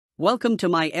Welcome to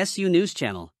my SU News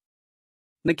channel.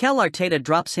 Mikel Arteta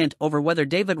drops hint over whether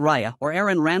David Raya or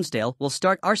Aaron Ramsdale will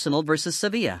start Arsenal vs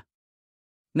Sevilla.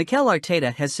 Mikel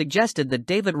Arteta has suggested that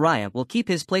David Raya will keep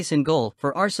his place in goal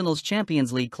for Arsenal's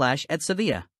Champions League clash at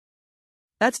Sevilla.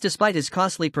 That's despite his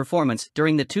costly performance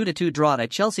during the 2-2 draw at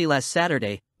Chelsea last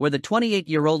Saturday, where the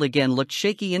 28-year-old again looked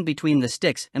shaky in between the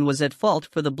sticks and was at fault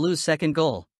for the Blues' second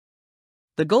goal.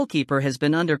 The goalkeeper has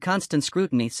been under constant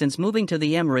scrutiny since moving to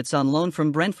the Emirates on loan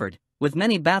from Brentford, with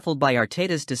many baffled by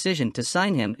Arteta's decision to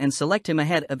sign him and select him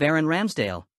ahead of Aaron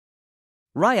Ramsdale.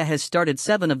 Raya has started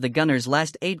 7 of the Gunners'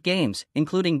 last 8 games,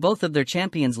 including both of their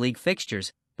Champions League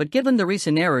fixtures, but given the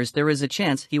recent errors there is a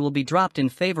chance he will be dropped in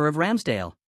favour of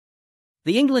Ramsdale.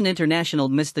 The England international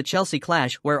missed the Chelsea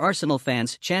clash where Arsenal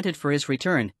fans chanted for his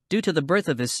return, due to the birth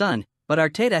of his son, but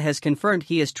Arteta has confirmed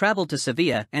he has travelled to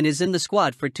Sevilla and is in the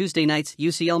squad for Tuesday night's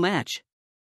UCL match.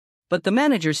 But the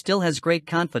manager still has great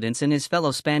confidence in his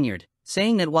fellow Spaniard,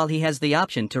 saying that while he has the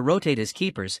option to rotate his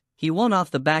keepers, he won't off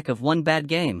the back of one bad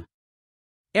game.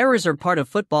 Errors are part of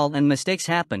football and mistakes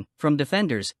happen, from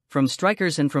defenders, from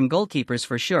strikers and from goalkeepers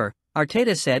for sure,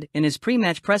 Arteta said in his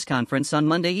pre-match press conference on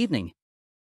Monday evening.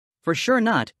 For sure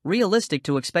not realistic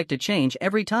to expect a change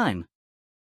every time.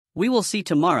 We will see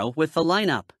tomorrow with the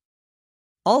lineup.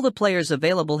 All the players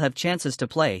available have chances to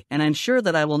play, and I'm sure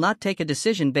that I will not take a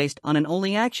decision based on an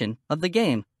only action of the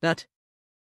game, but...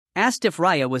 Asked if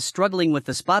Raya was struggling with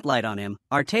the spotlight on him,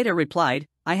 Arteta replied,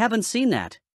 "I haven't seen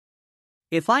that.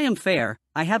 If I am fair,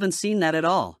 I haven't seen that at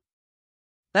all.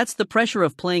 That's the pressure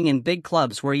of playing in big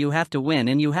clubs where you have to win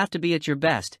and you have to be at your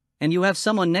best, and you have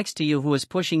someone next to you who is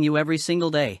pushing you every single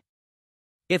day.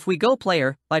 If we go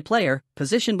player by player,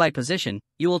 position by position,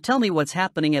 you will tell me what's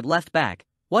happening at left back.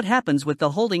 What happens with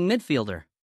the holding midfielder?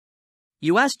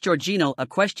 You asked Jorginho a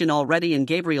question already and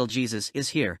Gabriel Jesus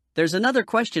is here, there's another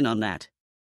question on that.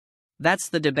 That's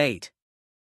the debate.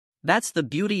 That's the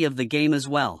beauty of the game as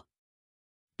well.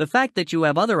 The fact that you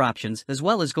have other options as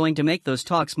well is going to make those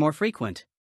talks more frequent."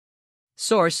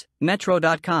 Source: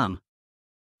 Metro.com.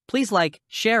 Please like,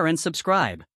 share and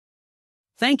subscribe.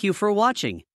 Thank you for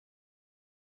watching.